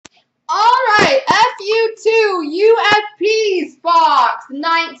Fu2ufp's box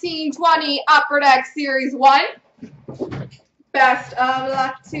 1920 Upper Deck Series 1. Best of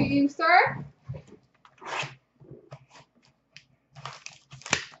luck to you, sir.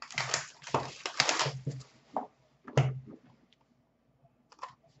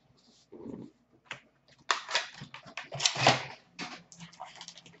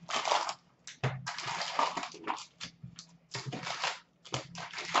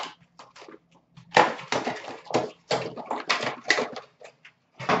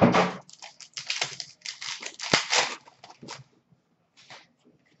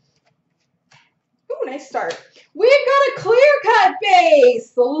 Nice start. We've got a clear-cut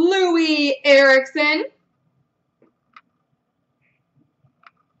base, Louis Erickson.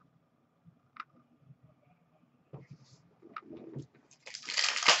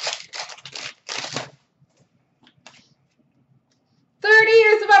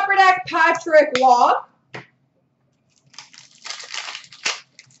 Years of Upper Deck, Patrick Waugh.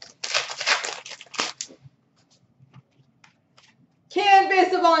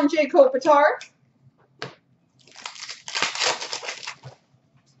 Canvas of Anjay Kopitar.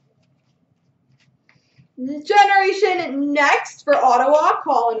 Generation Next for Ottawa,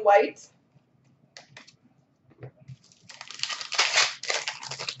 Colin White.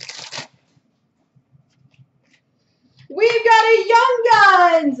 We've got a Young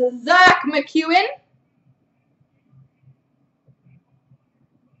Guns, Zach McEwen.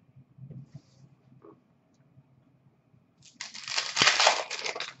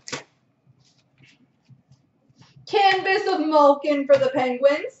 Canvas of Malkin for the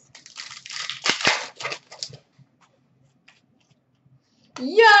Penguins.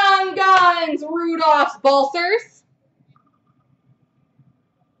 Young Guns, Rudolph's Balsers.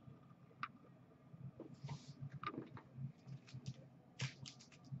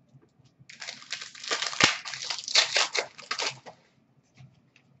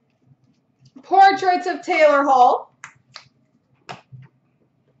 Portraits of Taylor Hall.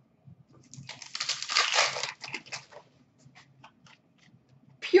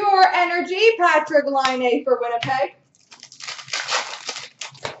 Pure Energy, Patrick Laine for Winnipeg.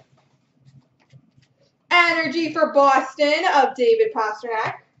 Energy for Boston of David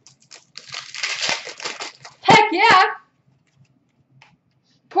Pastrnak. Heck yeah!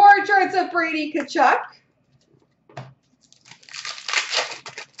 Portraits of Brady Tkachuk.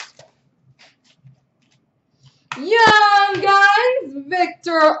 Young Guns,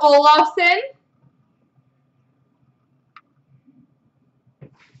 Victor Olofsson.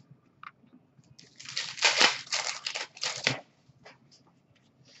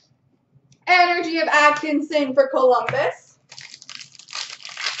 Energy of Atkinson for Columbus.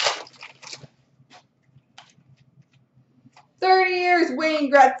 Years,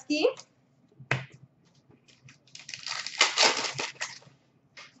 Wayne Gretzky.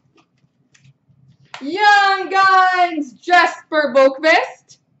 Young Guns, Jesper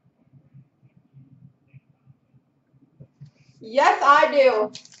Boqvist. Yes, I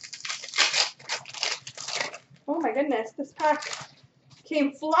do. Oh my goodness, this pack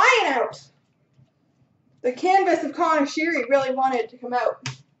came flying out. The canvas of Connor Sheary really wanted to come out.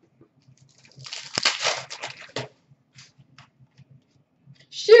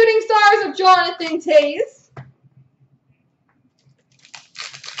 Shooting Stars of Jonathan Toews.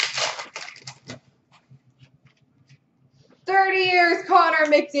 Years, Connor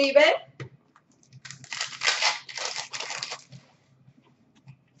McDavid.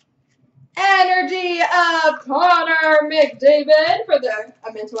 Energy of Connor McDavid for the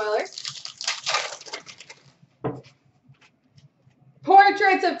Edmonton Oilers.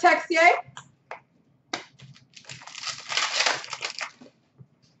 Portraits of Texier.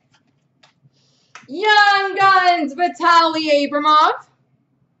 Young Guns, Vitaly Abramov.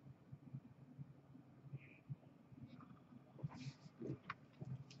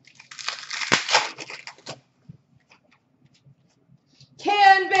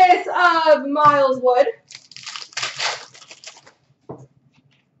 Canvas of Miles Wood.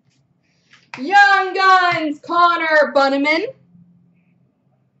 Young Guns, Connor Bunnaman.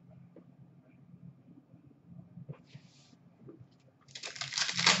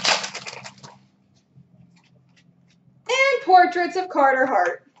 And portraits of Carter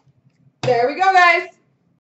Hart. There we go, guys.